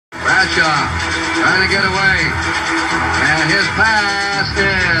Bradshaw trying to get away. And his pass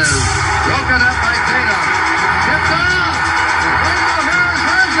is broken up by Tatum. Tipped off. Franco Harris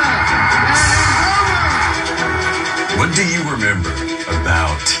has it. And he's over. What do you remember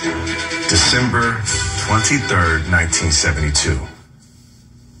about December 23rd, 1972?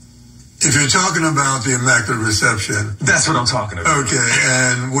 If you're talking about the Immaculate Reception. That's what I'm talking about. Okay,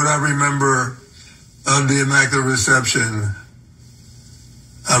 and what I remember of the Immaculate Reception,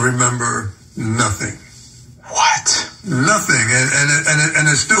 I remember nothing. What? Nothing, and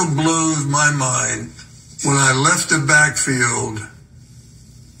it still blows my mind when I left the backfield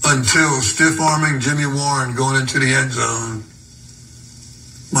until stiff-arming Jimmy Warren going into the end zone.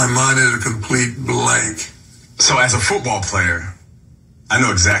 My mind is a complete blank. So as a football player, I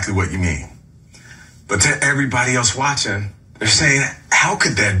know exactly what you mean. But to everybody else watching, they're saying, how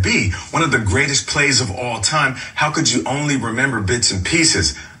could that be? One of the greatest plays of all time. How could you only remember bits and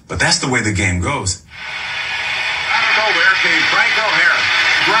pieces? But that's the way the game goes. Out of nowhere came Franco Harris,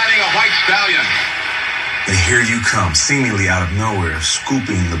 riding a white stallion. And here you come, seemingly out of nowhere,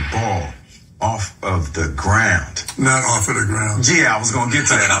 scooping the ball off of the ground. Not off of the ground. Yeah, I was going to get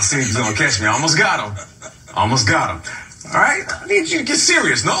to that. I seen he was going to catch me. I almost got him. All right? I need you to get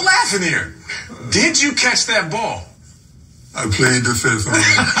serious. No laughing here. Did you catch that ball? I played the fifth on it.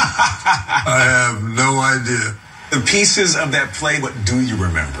 I have no idea. The pieces of that play, what do you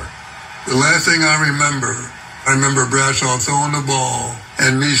remember? The last thing I remember Bradshaw throwing the ball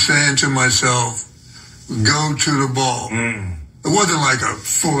and me saying to myself, go to the ball. It wasn't like a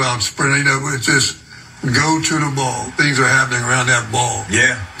full-out sprint. It's just go to the ball. Things are happening around that ball.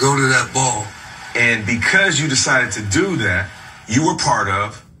 Yeah. Go to that ball. And because you decided to do that, you were part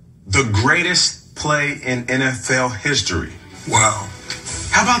of the greatest play in NFL history. Wow.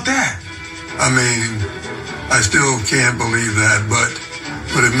 How about that? I mean, I still can't believe that, but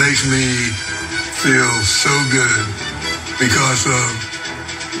it makes me feel so good because of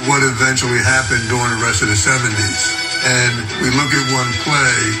what eventually happened during the rest of the 70s. And we look at one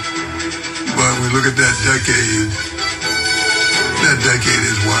play, but we look at that decade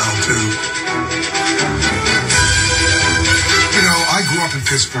is wild too. You know, I grew up in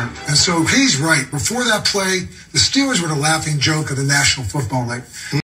Pittsburgh, and so he's right. Before that play, the Steelers were the laughing joke of the National Football League.